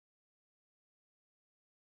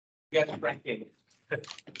Get ranking.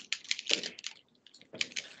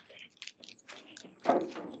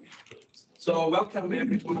 So welcome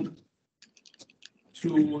everyone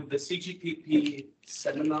to the CGPP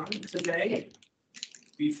seminar today.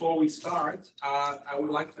 Before we start, I would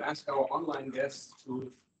like to ask our online guests to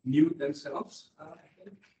mute themselves.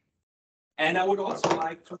 And I would also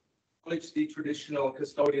like to acknowledge the traditional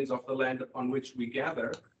custodians of the land upon which we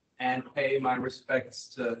gather and pay my respects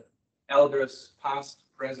to elders past,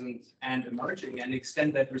 present, and emerging, and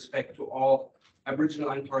extend that respect to all Aboriginal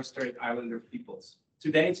and Torres Strait Islander peoples.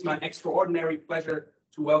 Today, it's my extraordinary pleasure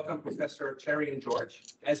to welcome Professor Cherian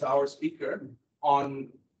as our speaker on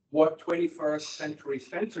what 21st century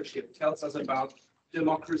censorship tells us about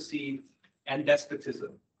democracy and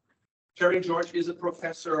despotism. Cherian is a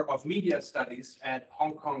professor of media studies at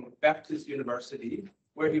Hong Kong Baptist University,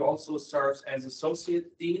 where he also serves as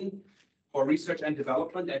Associate Dean for Research and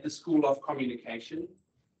Development at the School of Communication.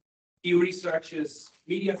 He researches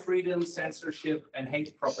media freedom, censorship, and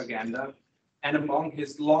hate propaganda. And among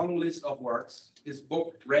his long list of works, his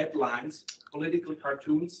book, Red Lines, Political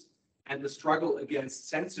Cartoons, and the Struggle Against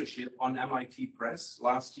Censorship on MIT Press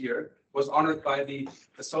last year was honored by the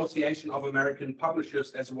Association of American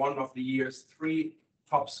Publishers as one of the year's 3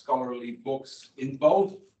 top scholarly books in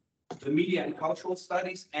both the media and cultural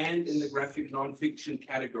studies and in the graphic nonfiction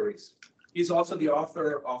categories. He's also the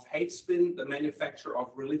author of Hate Spin, the Manufacture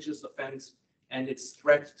of Religious Offense and Its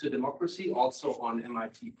Threat to Democracy, also on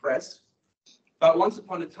MIT Press. But once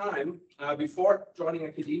upon a time, before joining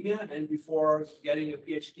academia and before getting a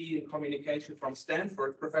PhD in communication from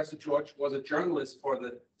Stanford, Professor George was a journalist for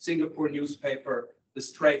the Singapore newspaper, The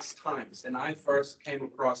Straits Times. And I first came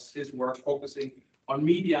across his work focusing on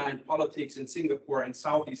media and politics in Singapore and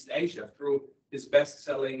Southeast Asia through his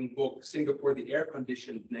best-selling book, Singapore, the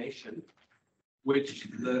Air-Conditioned Nation, which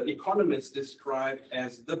The Economist described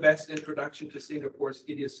as the best introduction to Singapore's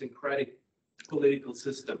idiosyncratic political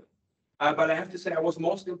system. But I have to say, I was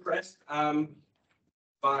most impressed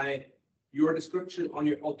by your description on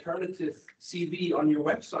your alternative CV on your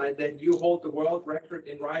website that you hold the world record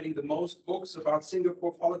in writing the most books about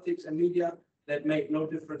Singapore politics and media that make no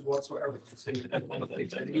difference whatsoever to Singapore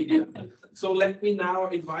politics and media. So let me now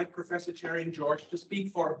invite Professor Cherian to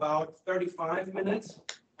speak for about 35 minutes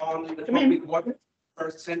on the topic, what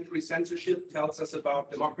first century censorship tells us about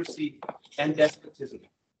democracy and despotism.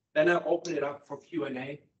 Then I'll open it up for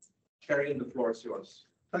Q&A. Cherian, the floor is yours.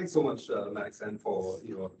 Thanks so much, Max, and for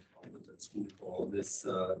your school for this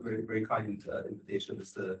very, very kind invitation.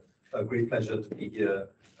 It's a great pleasure to be here,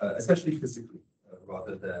 especially physically,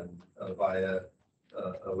 rather than via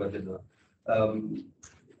a webinar.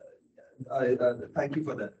 I thank you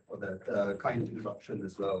for that kind introduction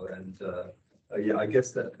as well. And yeah, I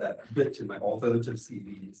guess that bit in my alternative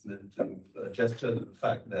CV is meant to gesture to the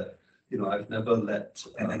fact that I've never let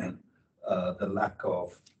the lack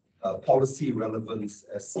of policy relevance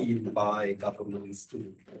as seen by governments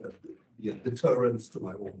to be a deterrent to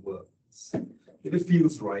my own work. If it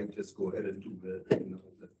feels right, just go ahead and do it. The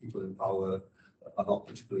people in power are not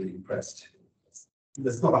particularly impressed.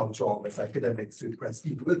 That's not our job as academics to impress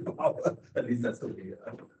people in power. At least that's the way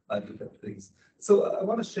I look at things. So I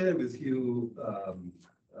want to share with you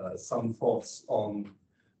some thoughts on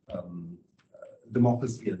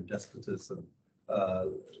democracy and despotism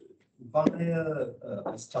via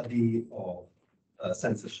a study of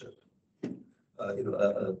censorship.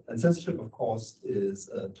 And censorship, of course, is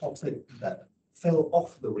a topic that fell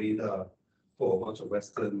off the radar for much of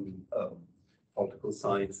Western political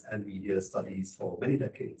science and media studies for many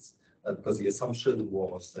decades, because the assumption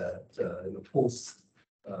was that in the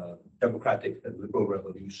post-democratic and liberal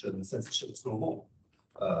revolution, censorship is no more.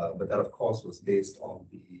 But that, of course, was based on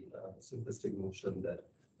the simplistic notion that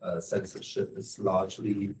censorship is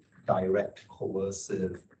largely direct,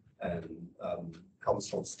 coercive, and comes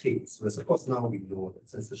from states. Whereas, of course, now we know that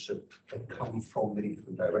censorship can come from many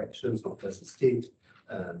different directions, not just the state,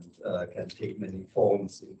 and can take many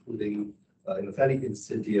forms, including fairly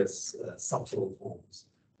insidious, subtle forms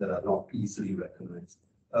that are not easily recognized.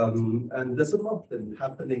 And there's a lot been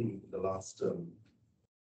happening in the last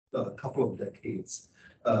couple of decades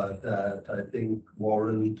that I think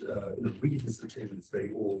warrant revisiting this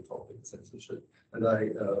very old topic, censorship. And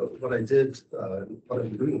what I've been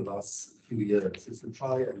doing in the last few years is to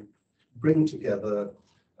try and bring together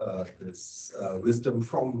this wisdom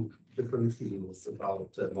from different fields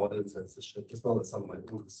about modern censorship, as well as some of my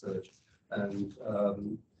own research, and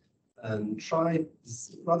try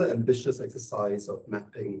this rather ambitious exercise of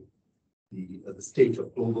mapping the state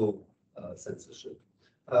of global censorship.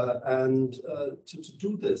 To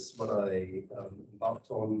do this, what I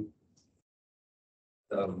embarked on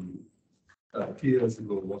a few years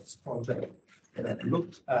ago was this project that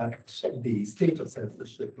looked at the state of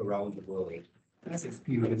censorship around the world as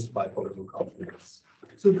experienced by political cartoonists.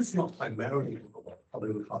 So this is not primarily a book about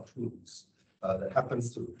political cartoons that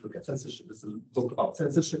happens to look at censorship. It's a book about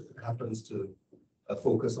censorship that happens to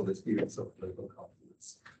focus on the experience of political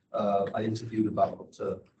cartoonists. I interviewed about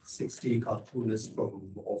 60 cartoonists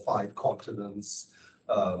from all 5 continents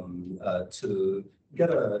to get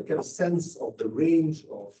a sense of the range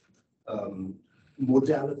of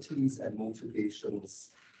modalities and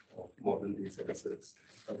motivations of modern day censors,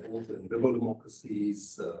 both in liberal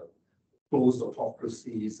democracies, closed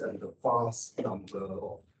autocracies, and the vast number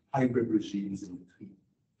of hybrid regimes in between.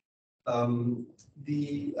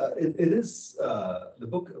 The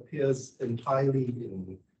book appears entirely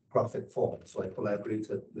in graphic form, so I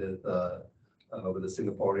collaborated with a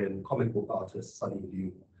Singaporean comic book artist, Sunny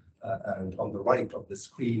Liu. And on the right of the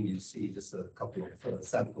screen, you see just a couple of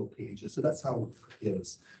sample pages. So that's how it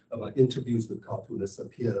appears. Interviews with cartoonists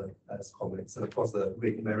appear as comics. And of course, the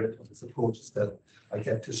great merit of this approach is that I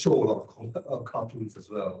get to show a lot of cartoons as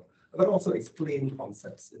well, but also explain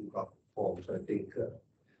concepts in graphic form, which I think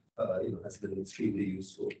has been extremely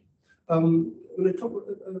useful. I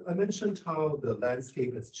mentioned how the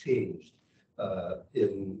landscape has changed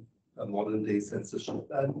in modern day censorship.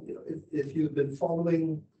 And if you've been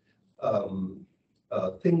following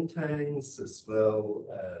think tanks as well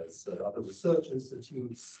as other research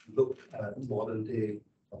institutes look at modern day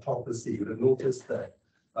autocracy, you would have noticed that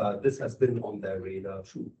this has been on their radar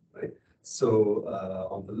too, right? So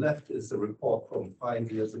on the left is a report from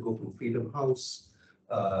 5 years ago from Freedom House,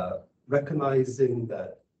 recognizing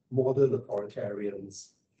that modern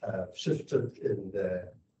authoritarians have shifted in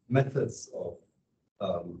their methods of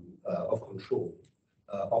control,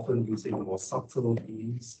 often using more subtle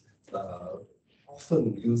means,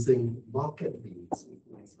 often using market means,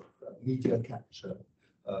 media capture,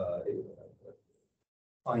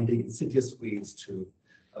 finding insidious ways to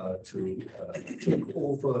take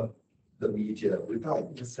over the media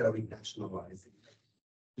without necessarily nationalizing.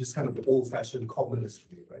 Just kind of the old-fashioned communist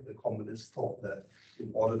way, right? The communists thought that in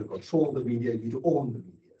order to control the media, you need to own the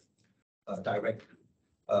media directly.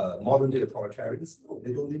 Modern day authoritarians, no,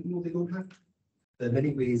 they don't have to. There are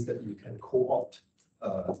many ways that you can co-opt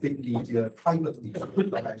big media, private media,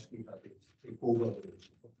 that actually take over.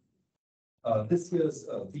 This year's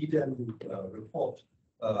VDEM report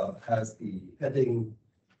has the heading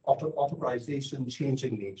Authorization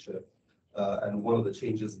Changing Nature. And one of the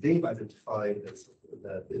changes they've identified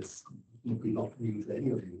that is not new to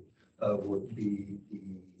any of you would be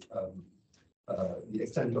the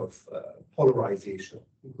extent of polarization,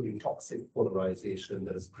 including toxic polarization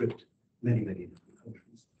that has gripped many different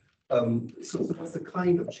countries. So that's the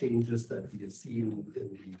kind of changes that we have seen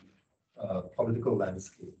in the political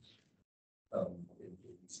landscape in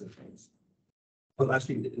recent times. Well,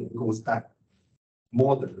 actually, it goes back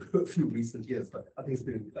more than a few recent years, but I think it's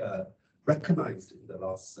been recognized in the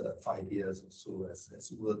last 5 years or so as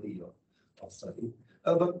worthy of study.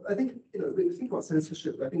 But I think, when you think about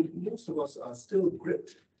censorship, I think most of us are still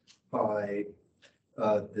gripped by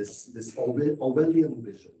this Orwellian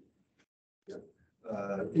vision. Yeah.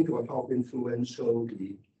 Think about how influential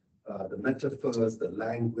the metaphors, the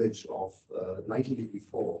language of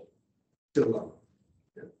 1984 still are.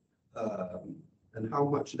 Yeah. And how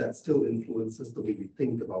much that still influences the way we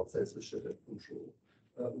think about censorship and control.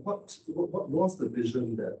 What was the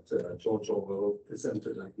vision that George Orwell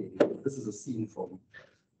presented in 1984? This is a scene from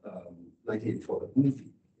 1984, the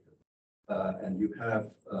movie. And you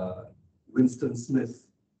have Winston Smith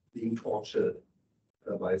being tortured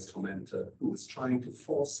by his tormentor, who is trying to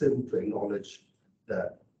force him to acknowledge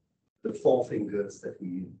that the 4 fingers that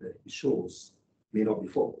he shows may not be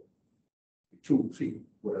 4, 2, 3,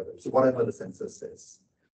 whatever. So whatever the censor says,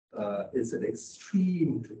 it's an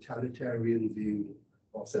extreme totalitarian view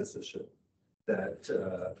of censorship that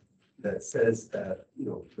says that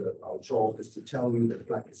our job is to tell you that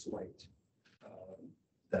black is white,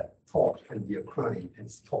 that thought can be a crime,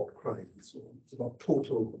 hence thought crime, and so on. It's about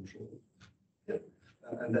total control. Yeah.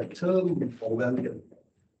 And that term Orwellian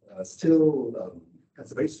still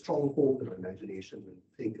has a very strong hold in our imagination when we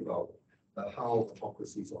think about how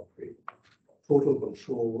autocracies operate. Total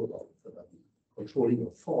control of controlling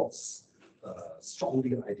your thoughts,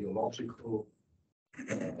 strongly ideological,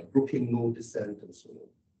 brooking no dissent, and so on.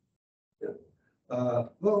 Yeah.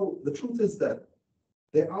 Well, the truth is that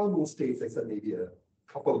there are no states, except maybe a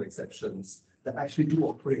couple of exceptions, that actually do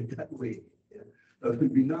operate that way. Yeah.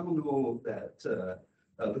 We now know that,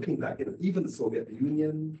 looking back, even the Soviet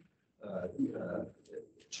Union,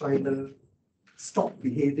 China stopped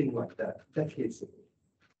behaving like that decades ago.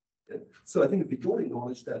 Okay. So I think if we don't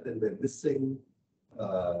acknowledge that, then we're missing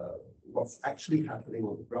what's actually happening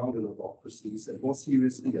on the ground in democracies. And more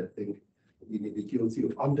seriously, I think we may be guilty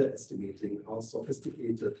of underestimating how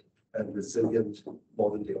sophisticated and resilient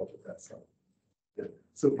modern day autocrats are. Yeah.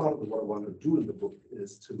 So part of what I want to do in the book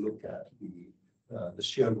is to look at the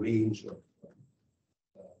sheer range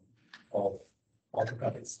of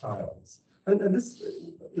autocratic styles. And this,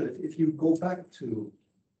 if you go back to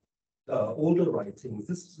older writings,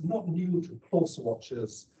 this is not new to close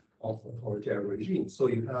watchers of authoritarian regimes. So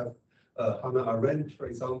you have Hannah Arendt, for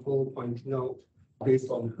example, pointing out, based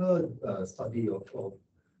on her study of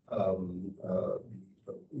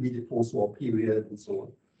immediate post-war period and so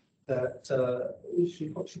on, that she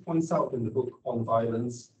points out in the book on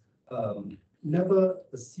violence, never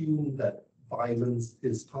assume that violence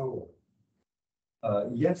is power.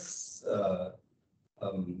 Yes,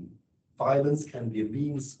 violence can be a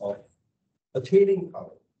means of attaining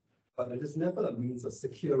power, but it is never a means of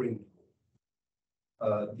securing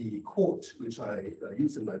power. The quote, which I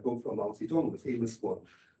use in my book from Mao Zedong, the famous one,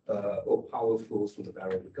 power flows from the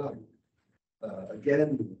barrel of the gun,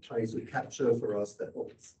 again tries to capture for us that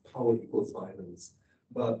power equals violence.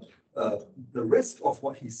 But the rest of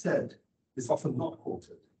what he said is often not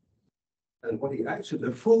quoted. And what he actually,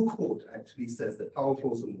 the full quote actually says that power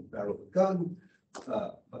flows from the barrel of a gun,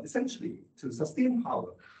 but essentially to sustain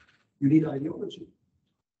power, you need ideology.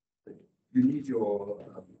 You need your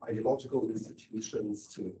ideological institutions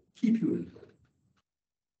to keep you in power.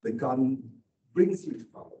 The gun brings you to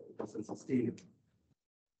power, it doesn't sustain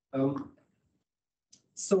you.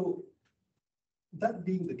 So that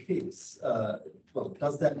being the case, well,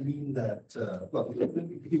 does that mean that, well, let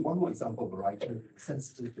me give you one more example of a writer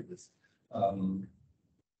sensitive to this.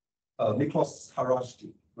 Miklos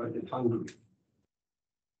Harashti, right, in Hungary.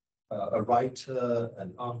 A writer,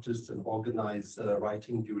 an artist, an organizer,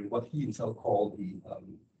 writing during what he himself called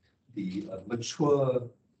the mature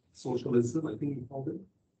socialism, I think he called it.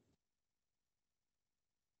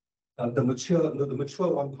 The mature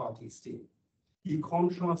one-party state. He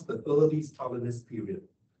contrasts the early Stalinist period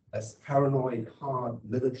as paranoid, hard,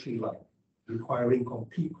 military-like, requiring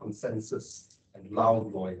complete consensus and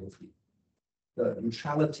loud loyalty.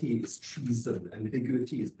 Neutrality is treason,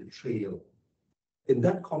 ambiguity is betrayal. In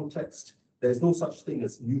that context, there's no such thing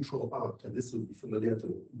as neutral art, and this will be familiar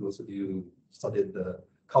to those of you who studied the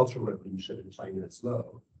Cultural Revolution in China as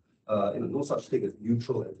well. No such thing as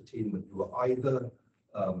neutral entertainment. You are either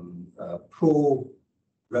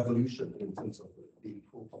pro-revolution in terms of being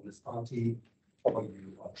pro-Communist Party, or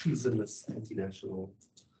you are treasonous, anti-national,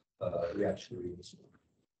 reactionary.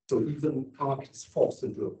 So even art is forced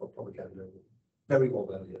into a propaganda, very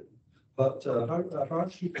Orwellian. But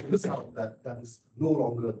Harashti points out that that was no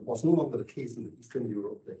longer the case in the Eastern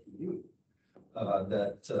Europe that he knew.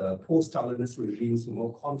 That post-Stalinist regimes were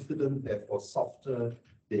more confident, therefore softer.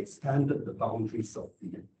 They expanded the boundaries of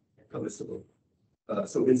the permissible.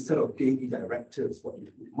 So instead of daily directives, what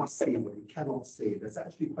you must say, what you cannot say, there's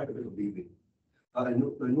actually quite a bit of leaving. I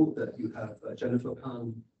note that you have Jennifer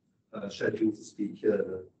Pan scheduled to speak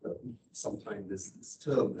here sometime this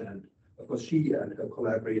term, and of course she and her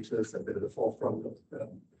collaborators have been at the forefront of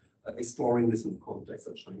exploring this in the context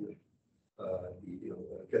of China.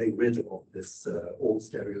 Getting rid of this old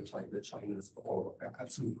stereotype that China is for all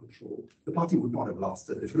absolute control. The party would not have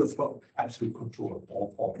lasted if it was about absolute control of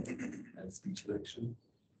all forms and speech and action.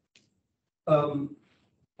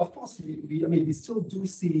 Of course, we still do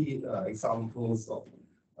see examples of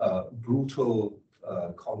brutal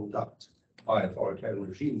conduct by authoritarian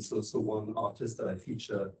regimes. So one artist that I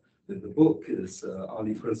feature in the book is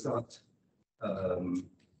Ali Farzad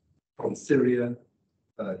from Syria.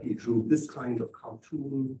 He drew this kind of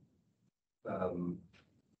cartoon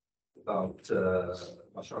about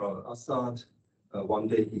Bashar al-Assad. One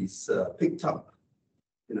day he's picked up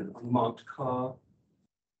in an unmarked car,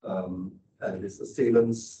 and his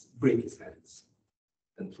assailants break his hands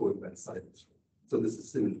and throw him inside. So this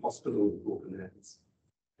is him in hospital with broken hands.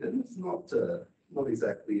 And it's not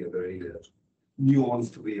exactly a very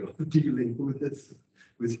nuanced way of dealing with this,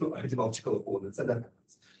 with ideological opponents. And that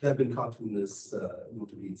there have been cartoonists,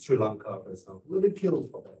 notably in Sri Lanka, for example, who have been killed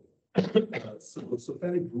for that. So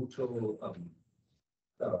very brutal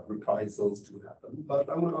reprisals do happen. But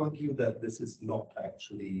I want to argue that this is not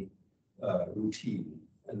actually routine,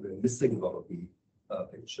 and we're missing a lot of the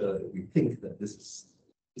picture. We think that this is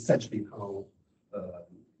essentially how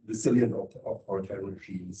resilient authoritarian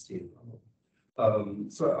regimes stay in power.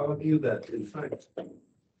 So I argue that, in fact,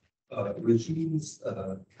 regimes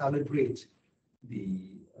calibrate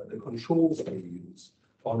the controls they use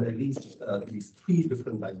on at least these three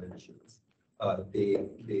different dimensions.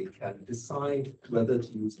 They can decide whether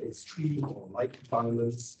to use extreme or light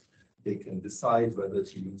violence. They can decide whether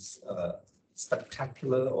to use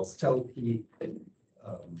spectacular or stealthy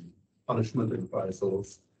punishment and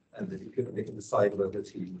reprisals, and they can decide whether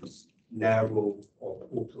to use narrow or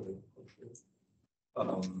total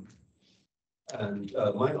control.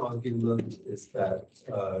 My argument is that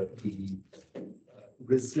the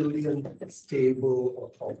resilient, stable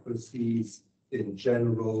autocracies in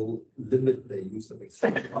general limit their use of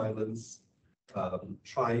extreme violence,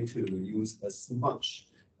 try to use as much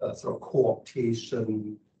sort of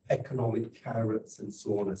co-optation, economic carrots, and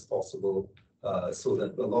so on as possible, so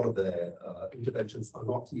that a lot of their interventions are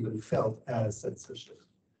not even felt as censorship.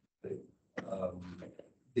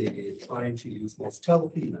 They try to use more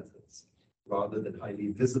stealthy methods rather than highly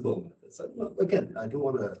visible methods. And again, I don't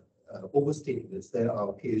want to overstate this. There are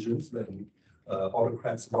occasions when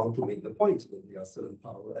autocrats want to make the point that they are still in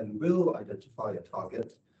power and will identify a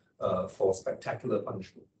target for spectacular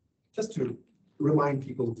punishment, just to remind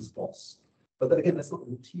people who's boss. But then again, that's not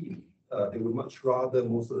routine. They would much rather,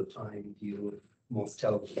 most of the time, deal more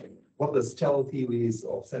stealthy. What are the stealthy ways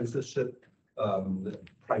of censorship?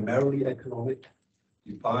 Primarily economic.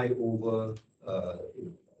 You buy over,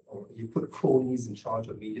 or you put cronies in charge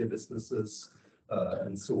of media businesses,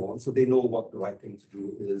 and so on. So they know what the right thing to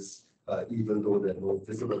do is, even though there are no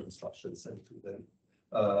visible instructions sent to them.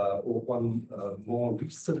 Or one more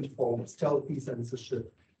recent form of stealthy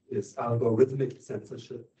censorship is algorithmic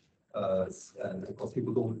censorship. And of course,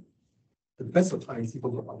 people don't, at the best of times, people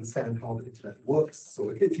don't understand how the internet works. So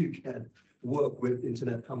if you can work with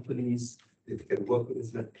internet companies, if you can work with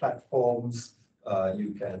internet platforms,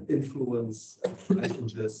 you can influence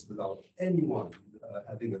messages without anyone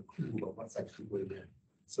having a clue of what's actually going on.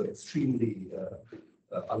 So extremely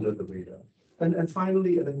under the radar. And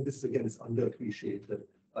finally, I think this again is underappreciated.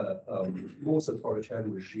 Most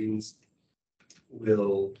authoritarian regimes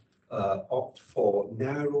will opt for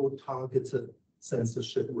narrow, targeted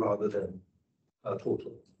censorship rather than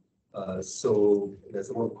total. So there's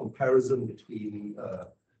a lot of comparison between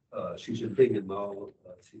Xi Jinping and Mao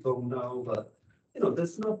Zedong now, but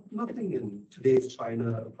there's nothing in today's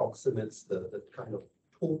China approximates the kind of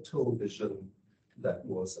total vision that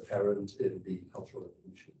was apparent in the Cultural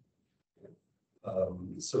Revolution.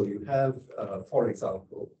 So you have, for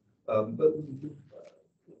example, but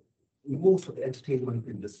most of the entertainment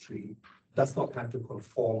industry does not have to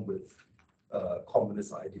conform with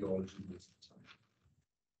communist ideology most of the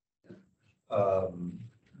time.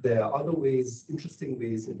 There are other ways, interesting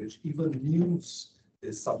ways in which even news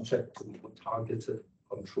is subject to more targeted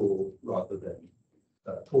control rather than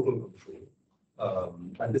total control.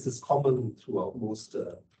 And this is common throughout most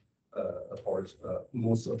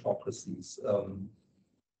autocracies.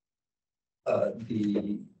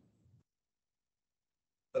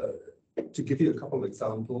 To give you a couple of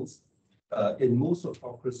examples, in most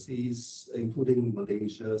autocracies, including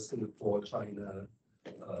Malaysia, Singapore, China,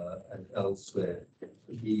 and elsewhere,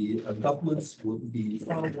 the governments would be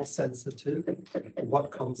far more sensitive to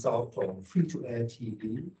what comes out on free-to-air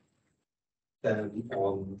TV than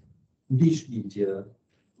on niche media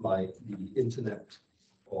like the internet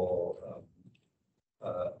or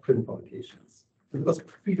print publications. Because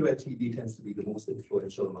free-to-air TV tends to be the most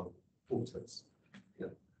influential among voters.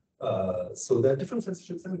 So there are different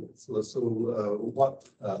censorship standards. So what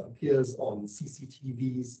appears on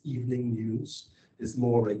CCTV's evening news is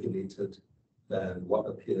more regulated than what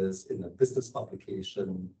appears in a business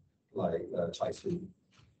publication like Chaisun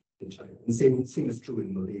in China. And same is true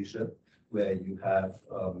in Malaysia, where you have,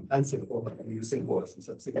 and Singapore, but we use Singapore as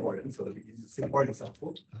Singaporean, so let me use a Singaporean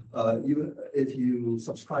example. If you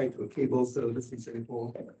subscribe to a cable service in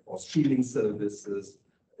Singapore or streaming services,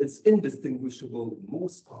 it's indistinguishable in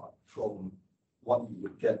most part from what you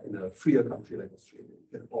would get in a freer country like Australia.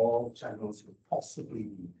 You get all channels you possibly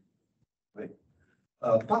need, right?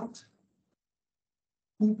 But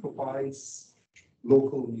who provides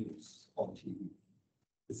local news on TV?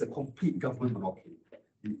 It's a complete government monopoly.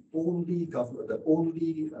 The only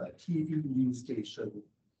TV news station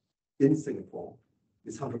in Singapore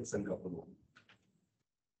is 100% government owned.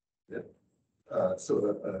 Yeah. So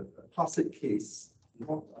a classic case,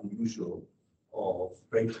 not unusual, of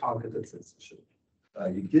very targeted censorship.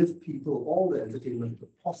 You give people all the entertainment they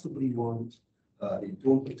possibly want. You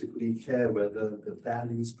don't particularly care whether the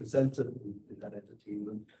values presented in that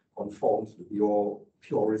entertainment conforms with your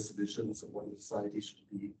purist visions of what your society should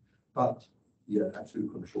be, but you have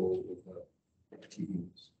absolute control over TV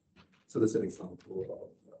news. So that's an example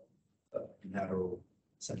of narrow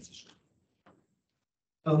censorship.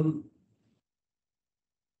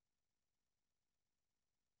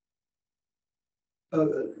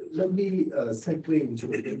 Let me segue into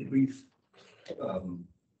a very brief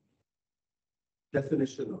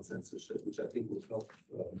definition of censorship, which I think will help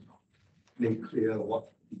make clear what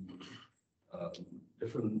the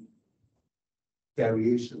different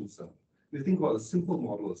variations are. If you think about a simple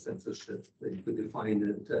model of censorship, then you could define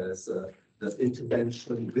it as the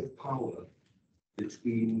intervention with power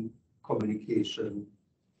between communication,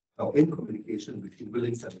 or in communication between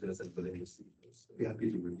willing senders and willing receivers. I'd be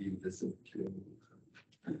happy to review this in Q&A.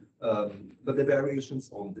 But the variations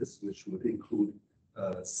on this, which would include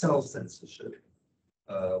self-censorship,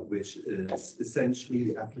 which is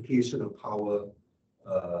essentially the application of power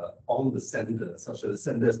on the sender, such that the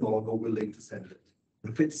sender is no longer willing to send it.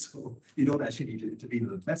 So you don't actually need to intervene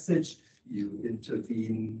with a message, you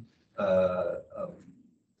intervene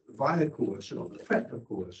via coercion or the threat of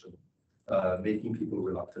coercion, making people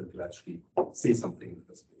reluctant to actually say something in the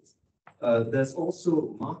first place. There's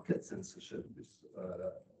also market censorship, which is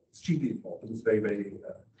extremely important. It's very,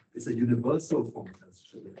 it's a universal form of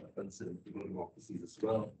censorship that happens in democracies as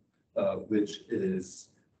well, which is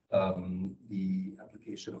the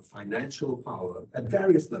application of financial power at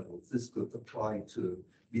various levels. This could apply to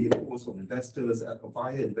be imposed on investors,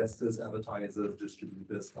 via investors, advertisers,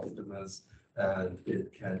 distributors, customers, and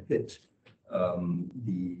it can hit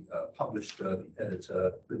the publisher, the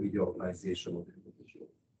editor, the media organization, or the individual.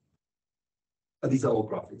 These are all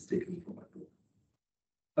graphics taken from my book.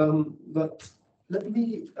 But let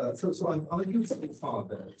me, so I've argued so far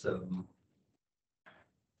that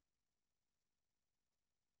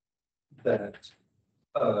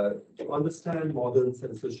to understand modern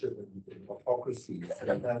censorship and autocracies, we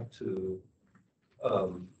have to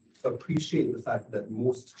appreciate the fact that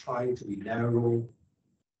most try to be narrow,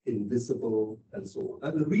 invisible, and so on.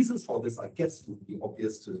 And the reasons for this, I guess, would be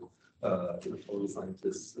obvious to total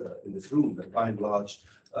scientists in this room. That by and large,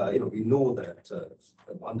 we know that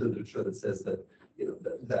under literature that says that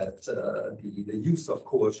the use of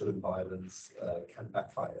coercion and violence can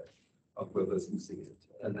backfire on whoever's using it,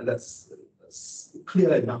 and that's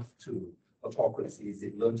clear enough to autocracies.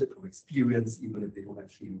 They've learned it from experience, even if they don't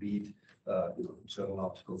actually read journal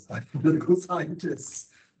articles by political scientists,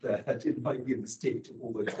 that it might be a mistake to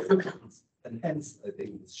overdo, and hence I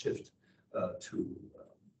think this shift to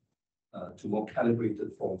more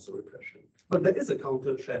calibrated forms of repression. But there is a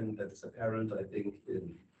counter trend that is apparent, I think,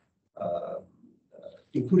 in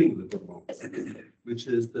including liberal democracy, which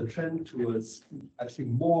is the trend towards actually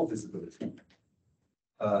more visibility.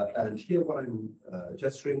 And here what I'm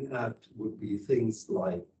gesturing at would be things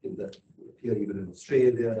like, here even in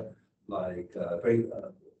Australia, like very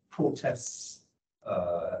protests,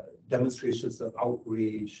 demonstrations of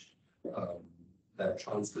outrage that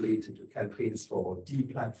translate into campaigns for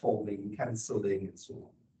deplatforming, cancelling, and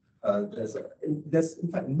so on. There's in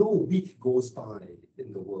fact no week goes by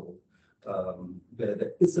in the world where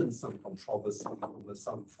there isn't some controversy over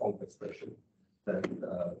some form of expression that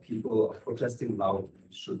people are protesting loudly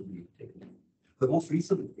should be taken. The most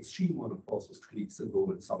recent extreme one, of course, was 2 weeks ago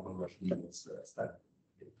when Salman Rushdie was stabbed.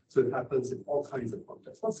 So it happens in all kinds of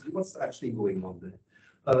contexts. What's actually going on there?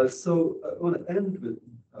 So I want to end with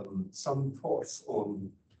some thoughts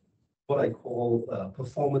on what I call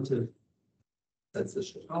performative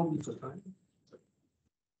censorship. How many time?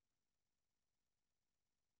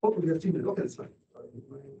 Oh, we have 2 minutes. Okay, that's fine.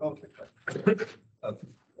 Okay.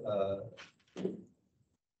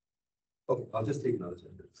 Okay, I'll just take another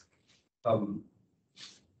 10 minutes.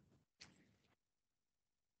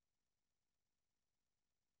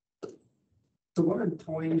 So what I'm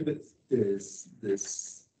toying with is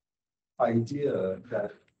this idea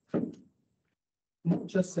that not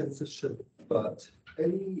just censorship, but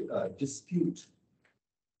any dispute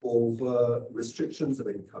over restrictions of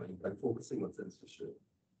any kind, I'm focusing on censorship,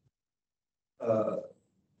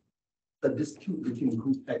 a dispute between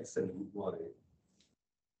group X and group Y,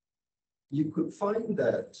 you could find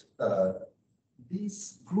that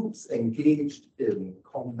these groups engaged in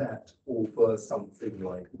combat over something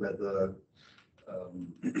like whether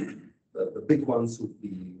the big ones would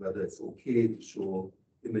be whether it's okay to show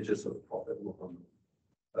images of the Prophet Muhammad.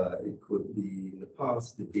 It could be in the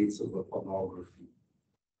past debates over pornography.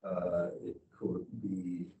 It could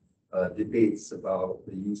be debates about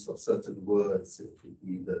the use of certain words. It could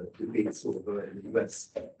be the debates over in the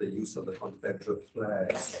US, the use of the Confederate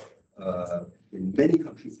flag. In many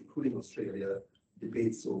countries, including Australia,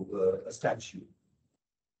 debates over a statue.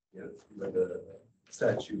 Whether a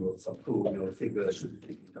statue of some colonial figure should be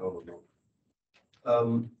taken down or not.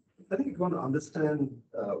 I think you want to understand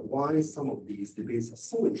why some of these debates are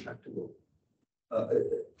so intractable.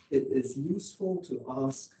 It is useful to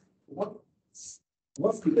ask what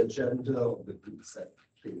what's the agenda of the group set?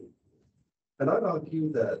 And I'd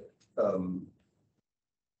argue that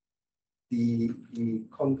the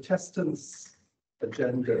contestants'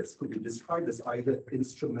 agendas could be described as either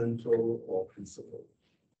instrumental or principal.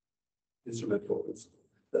 Instrumental or principal.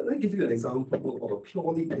 Let me give you an example of a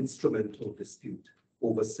purely instrumental dispute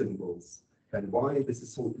over symbols and why this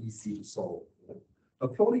is so easy to solve. A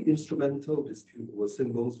purely instrumental dispute over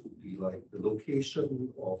symbols would be like the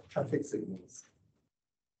location of traffic signals.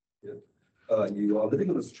 Yeah. You are living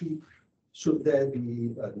on the street. Should there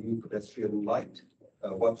be a new pedestrian light?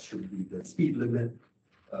 What should be the speed limit?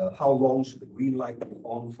 How long should the green light be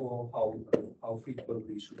on for? How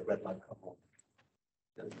frequently should the red light come on?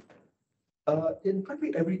 Yeah. In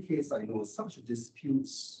practically every case I know, such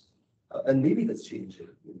disputes, and maybe that's changing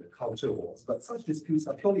in the culture wars, but such disputes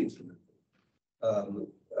are purely instrumental.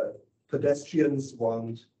 Pedestrians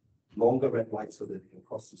want longer red lights so that they can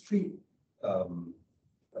cross the street.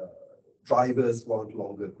 Drivers want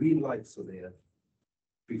longer green lights so they have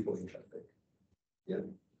free-flowing traffic. Yeah.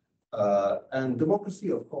 And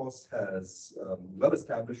democracy, of course, has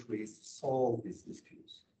well-established ways to solve these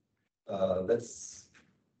disputes. Let's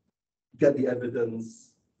get the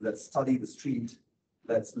evidence. Let's study the street.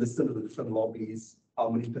 Let's listen to the different lobbies. How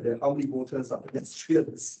many voters are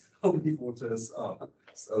pedestrians? How many voters are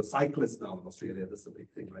cyclists now in Australia? That's a big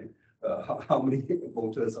thing, right? How many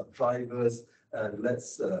voters are drivers? And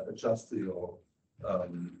let's adjust to your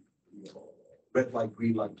red light,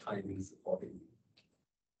 green light timings accordingly.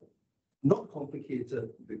 Not complicated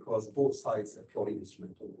because both sides have purely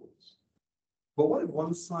instrumental goals. But what if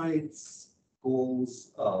one side's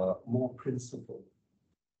goals are more principled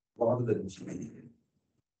rather than instrumental?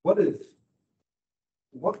 What if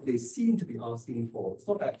what they seem to be asking for is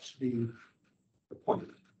not actually the point?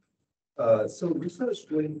 So research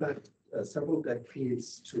going back several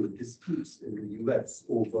decades to disputes in the US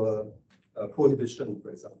over prohibition,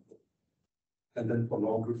 for example, and then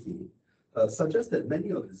pornography, suggests that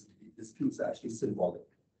many of these disputes are actually symbolic.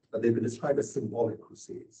 They've been described as symbolic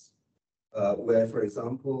crusades, where, for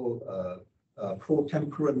example,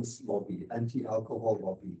 pro-temperance lobby, anti-alcohol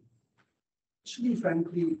lobby, actually,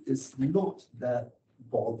 frankly, is not that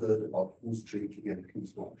bothered about who's drinking and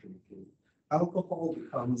who's not drinking. Alcohol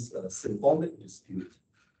becomes a symbolic dispute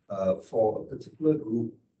for a particular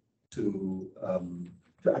group to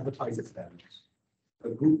advertise its values. A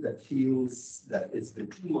group that feels that it's been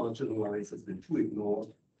too marginalized, has been too ignored,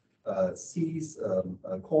 sees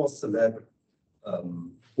a cause celeb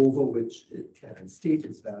over which it can state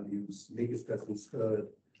its values, make its presence heard,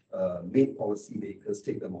 make policymakers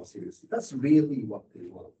take them more seriously. That's really what they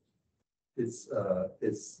want.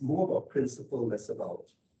 It's more about principle, less about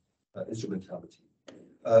instrumentality.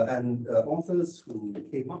 And authors who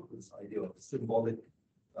came up with this idea of symbolic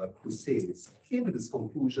crusades came to this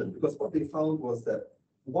conclusion because what they found was that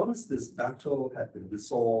once this battle had been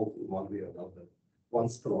resolved in one way or another,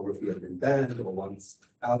 once pornography had been banned or once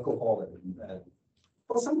alcohol had been banned,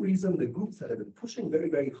 for some reason the groups that had been pushing very,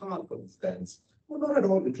 very hard for these bans were not at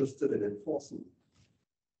all interested in enforcing.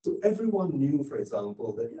 So everyone knew, for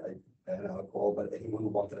example, that yeah, ban alcohol, but anyone who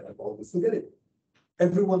wanted alcohol could still get it.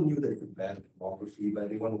 Everyone knew that it could ban pornography, but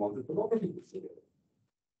anyone who wanted pornography could still get it.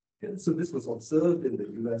 And so this was observed in the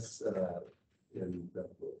US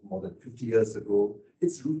more than 50 years ago.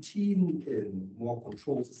 It's routine in more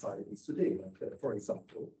controlled societies today. Like, for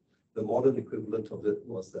example, the modern equivalent of it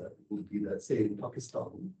would be that, say, in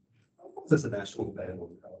Pakistan, there's a national ban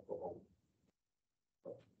on alcohol.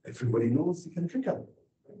 Everybody knows you can drink alcohol.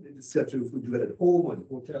 Right? They just have to do it at home and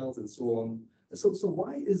hotels and so on. So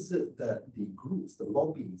why is it that the groups, the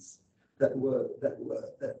lobbies that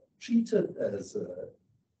treated as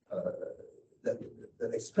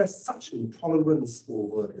that expressed such intolerance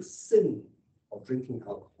over the sin of drinking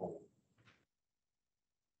alcohol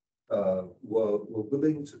were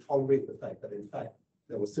willing to tolerate the fact that in fact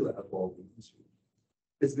there was still alcohol in the industry?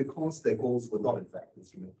 It's because their goals were not in fact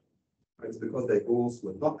instrumental. It's because their goals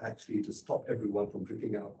were not actually to stop everyone from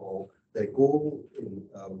drinking alcohol. Their goal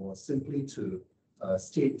was simply to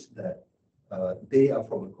state that they are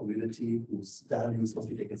from a community whose values must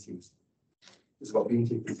be taken seriously. It's about being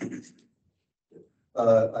taken seriously.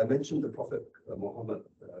 I mentioned the Prophet Muhammad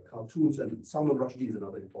cartoons, and Salman Rushdie is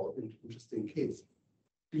another important, interesting case.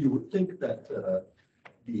 You would think that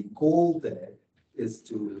the goal there is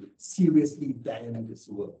to seriously ban this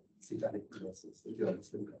word, satanic verses, if you're a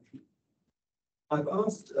Muslim country. I've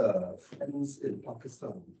asked friends in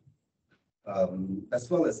Pakistan, as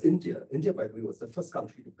well as India. India, by the way, was the first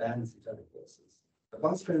country to ban satanic verses. I've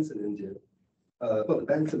asked friends in India, well, the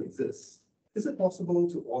ban still exists. Is it possible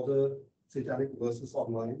to order satanic verses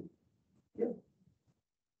online? Yeah.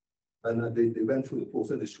 And they went through the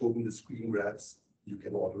process, they showed me the screen grabs, you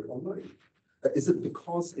can order it online. Is it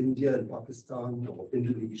because India and Pakistan or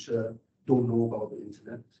Indonesia don't know about the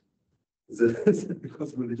internet? Is it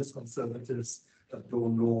because religious conservatives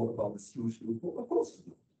don't know about this huge loophole? Of course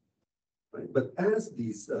not. Right? But as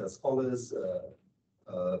these scholars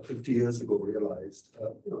 50 years ago realized,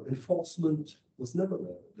 enforcement was never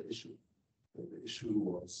the issue. The issue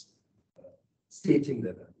was stating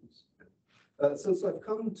their values. So I've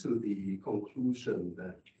come to the conclusion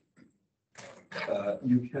that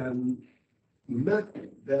you can map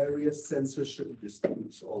various censorship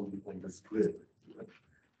disputes on this grid.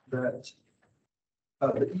 That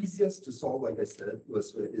the easiest to solve, like I said,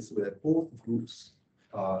 is where both groups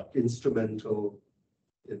are instrumental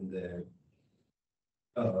in their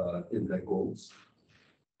goals.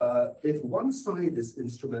 If one side is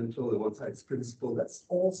instrumental and one side is principal, that's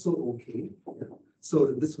also okay. So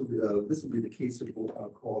this would be the case with both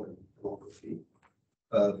alcohol and pornography,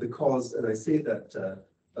 because, and I say that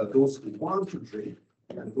those who want to drink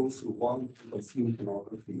and those who want to consume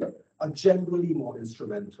pornography are generally more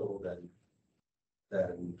instrumental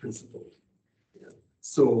than principal. Yeah.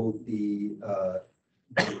 So the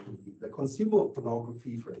consumer of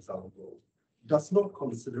pornography, for example, does not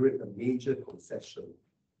consider it a major concession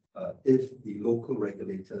if the local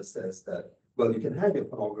regulator says that, well, you can have your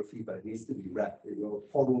pornography, but it needs to be wrapped in your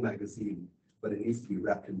porno magazine, but it needs to be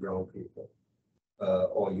wrapped in brown paper.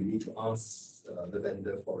 Or you need to ask the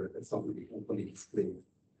vendor for it, and somebody openly displayed.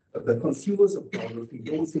 The consumers of pornography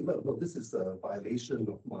don't say, well, this is a violation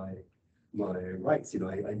of my rights.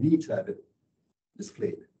 I need to have it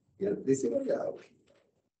displayed. Yeah, they say, oh yeah, okay.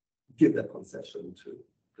 Give that concession to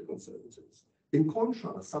the conservatives. In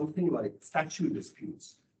contrast, something like statute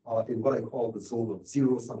disputes are in what I call the zone of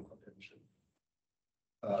zero-sum contention,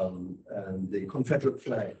 and the Confederate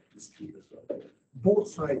flag dispute as well. Both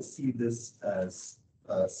sides see this as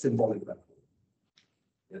a symbolic weapon.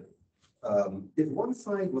 Yeah. If one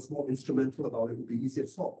side was more instrumental about it, it would be easier to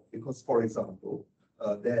solve. Because, for example,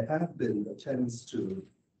 there have been attempts to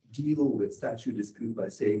deal with statute dispute by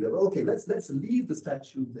saying that, okay, let's leave the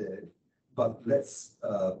statute there, but let's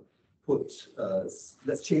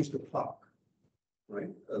change the plaque, right?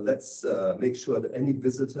 Let's make sure that any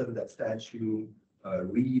visitor to that statue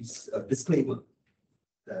reads a disclaimer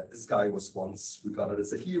that this guy was once regarded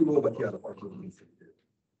as a hero, but here are the horrible things he did.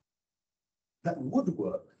 That would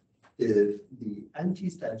work if the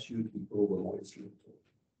anti-statute people were more instrumental.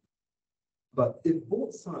 But if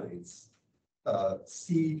both sides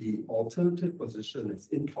see the alternative position as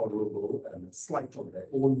intolerable and a slight on their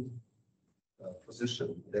own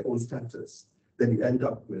position, their own status, then you end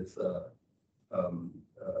up with a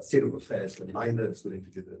state of affairs where neither is willing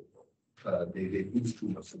to give it. They lose too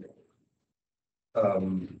much in it.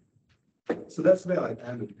 So that's where I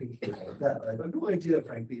am in thinking about that. I have no idea,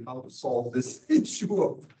 frankly, how to solve this issue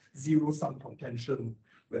of zero-sum contention,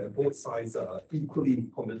 where both sides are equally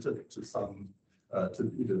committed to some,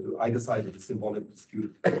 to either side of the symbolic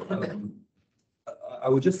dispute. I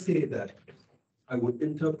would just say that I would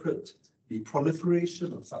interpret the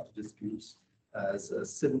proliferation of such disputes as a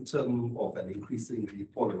symptom of an increasingly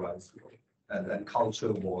polarized world and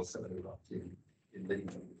culture wars that are erupting in many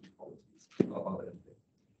polities.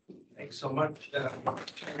 Thanks so much,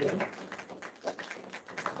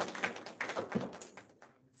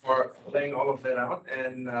 for laying all of that out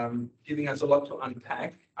and giving us a lot to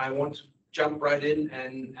unpack. I want to jump right in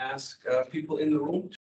and ask people in the room